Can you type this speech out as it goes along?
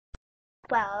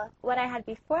Well, what I had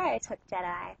before I took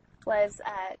JEDI was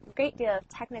a great deal of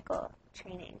technical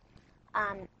training.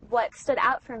 What stood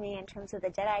out for me in terms of the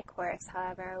JEDI course,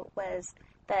 however, was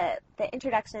the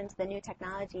introduction to the new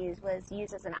technologies was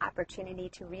used as an opportunity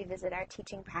to revisit our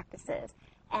teaching practices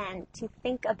and to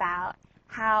think about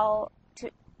how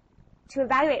to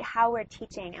evaluate how we're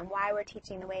teaching and why we're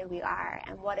teaching the way we are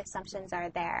and what assumptions are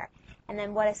there, and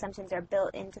then what assumptions are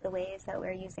built into the ways that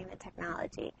we're using the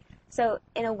technology. So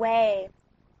in a way,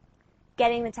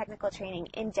 getting the technical training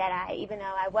in JEDI, even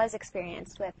though I was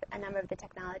experienced with a number of the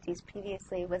technologies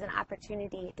previously, was an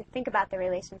opportunity to think about the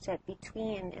relationship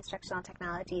between instructional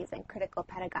technologies and critical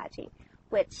pedagogy,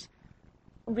 which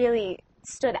really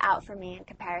stood out for me in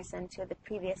comparison to the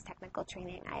previous technical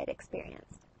training I had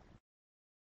experienced.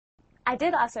 I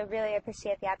did also really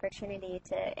appreciate the opportunity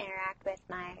to interact with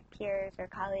my peers or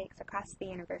colleagues across the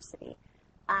university.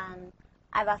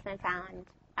 I've often found,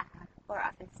 or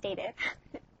often stated,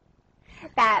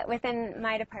 that within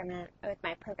my department, with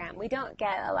my program, we don't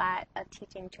get a lot of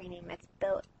teaching training that's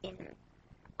built in.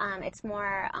 It's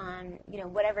more on,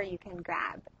 whatever you can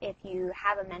grab. If you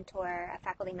have a mentor, a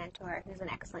faculty mentor who's an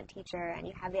excellent teacher, and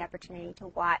you have the opportunity to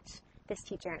watch this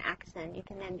teacher in action, you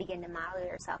can then begin to model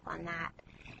yourself on that.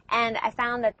 And I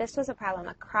found that this was a problem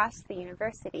across the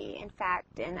university. In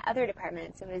fact, in other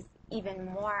departments, it was even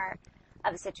more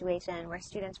of a situation where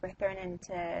students were thrown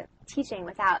into teaching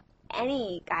without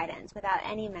any guidance, without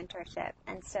any mentorship.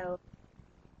 And so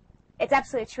it's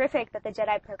absolutely terrific that the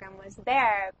JEDI program was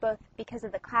there, both because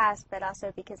of the class, but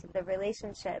also because of the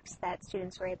relationships that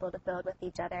students were able to build with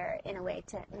each other in a way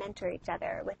to mentor each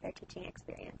other with their teaching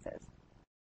experiences.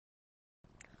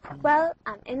 Well,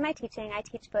 in my teaching, I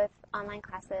teach both online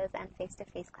classes and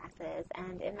face-to-face classes,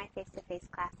 and in my face-to-face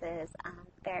classes,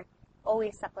 they're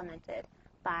always supplemented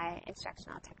by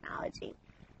instructional technology.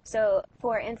 So,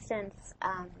 for instance,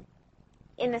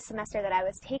 in the semester that I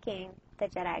was taking the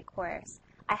JEDI course,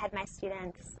 I had my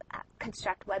students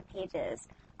construct web pages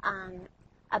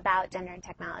about gender and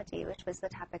technology, which was the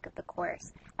topic of the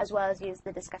course, as well as use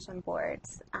the discussion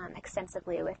boards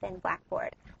extensively within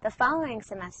Blackboard. The following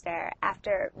semester,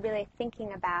 after really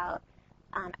thinking about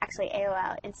actually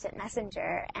AOL Instant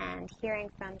Messenger and hearing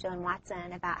from Joan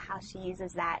Watson about how she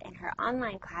uses that in her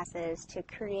online classes to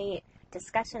create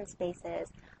discussion spaces,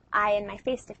 I, in my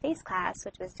face-to-face class,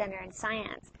 which was gender and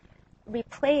science,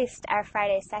 replaced our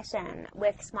Friday session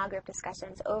with small group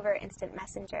discussions over Instant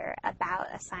Messenger about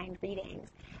assigned readings.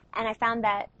 And I found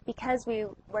that because we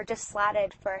were just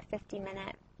slotted for a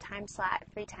 50-minute time slot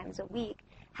 3 times a week,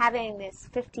 having this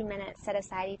 50 minutes set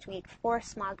aside each week for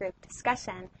small group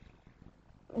discussion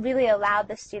really allowed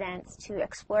the students to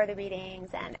explore the readings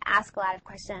and ask a lot of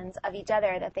questions of each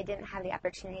other that they didn't have the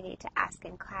opportunity to ask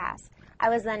in class. I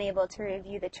was then able to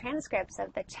review the transcripts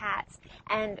of the chats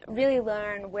and really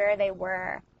learn where they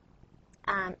were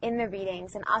in the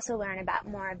readings, and also learn about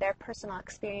more of their personal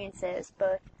experiences,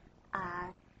 both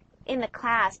in the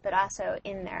class, but also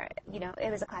in their,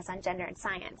 it was a class on gender and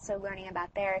science, so learning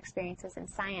about their experiences in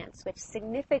science, which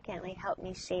significantly helped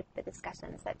me shape the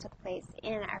discussions that took place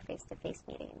in our face-to-face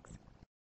meetings.